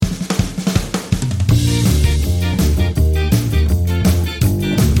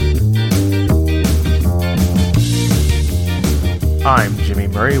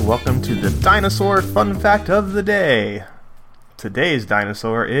Murray. Welcome to the Dinosaur Fun Fact of the Day. Today's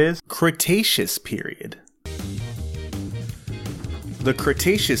dinosaur is Cretaceous period. The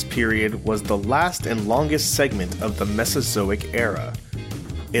Cretaceous period was the last and longest segment of the Mesozoic era.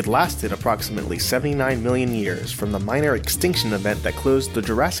 It lasted approximately 79 million years from the minor extinction event that closed the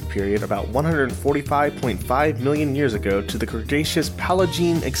Jurassic period about 145.5 million years ago to the Cretaceous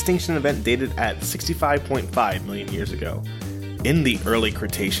Paleogene extinction event dated at 65.5 million years ago. In the early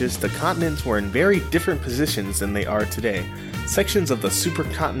Cretaceous, the continents were in very different positions than they are today. Sections of the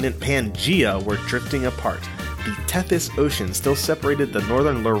supercontinent Pangaea were drifting apart. The Tethys Ocean still separated the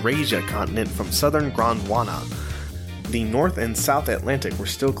northern Laurasia continent from southern Gondwana. The North and South Atlantic were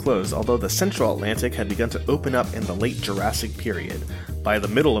still closed, although the Central Atlantic had begun to open up in the late Jurassic period. By the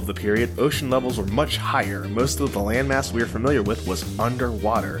middle of the period, ocean levels were much higher. Most of the landmass we are familiar with was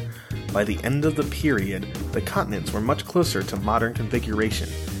underwater. By the end of the period, the continents were much closer to modern configuration.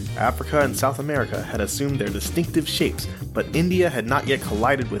 Africa and South America had assumed their distinctive shapes, but India had not yet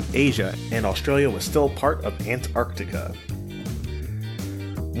collided with Asia, and Australia was still part of Antarctica.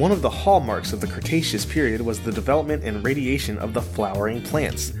 One of the hallmarks of the Cretaceous period was the development and radiation of the flowering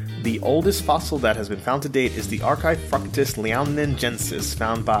plants. The oldest fossil that has been found to date is the Archaefructus liaonensis,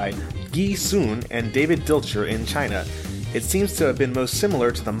 found by Guy Sun and David Dilcher in China. It seems to have been most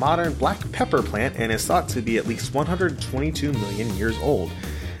similar to the modern black pepper plant and is thought to be at least 122 million years old.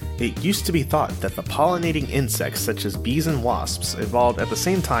 It used to be thought that the pollinating insects such as bees and wasps evolved at the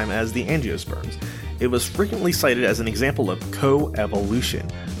same time as the angiosperms. It was frequently cited as an example of co-evolution.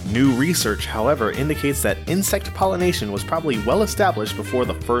 New research, however, indicates that insect pollination was probably well established before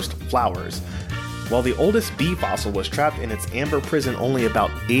the first flowers. While the oldest bee fossil was trapped in its amber prison only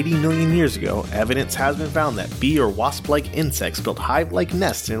about 80 million years ago, evidence has been found that bee or wasp-like insects built hive-like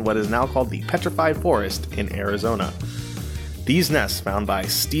nests in what is now called the Petrified Forest in Arizona. These nests, found by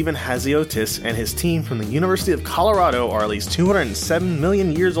Stephen Haziotis and his team from the University of Colorado, are at least 207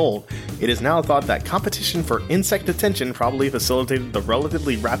 million years old. It is now thought that competition for insect attention probably facilitated the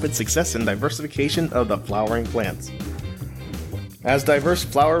relatively rapid success and diversification of the flowering plants. As diverse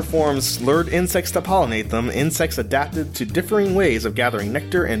flower forms lured insects to pollinate them, insects adapted to differing ways of gathering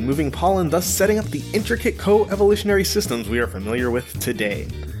nectar and moving pollen, thus setting up the intricate co-evolutionary systems we are familiar with today.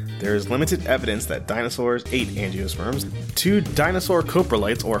 There is limited evidence that dinosaurs ate angiosperms. Two dinosaur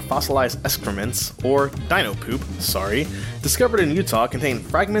coprolites, or fossilized excrements, or dino poop, discovered in Utah contain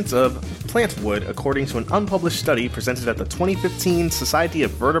fragments of plant wood, according to an unpublished study presented at the 2015 Society of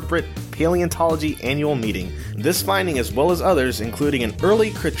Vertebrate Paleontology annual meeting. This finding, as well as others, including an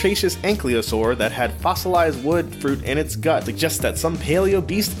early Cretaceous ankylosaur that had fossilized wood fruit in its gut, suggests that some paleo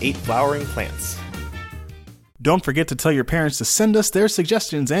beast ate flowering plants. Don't forget to tell your parents to send us their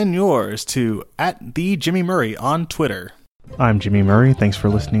suggestions and yours to @TheJimmyMurray on Twitter. I'm Jimmy Murray. Thanks for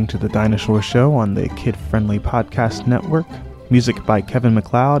listening to The Dinosaur Show on the Kid-Friendly Podcast Network. Music by Kevin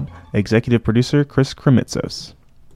MacLeod. Executive producer Chris Kremitzos.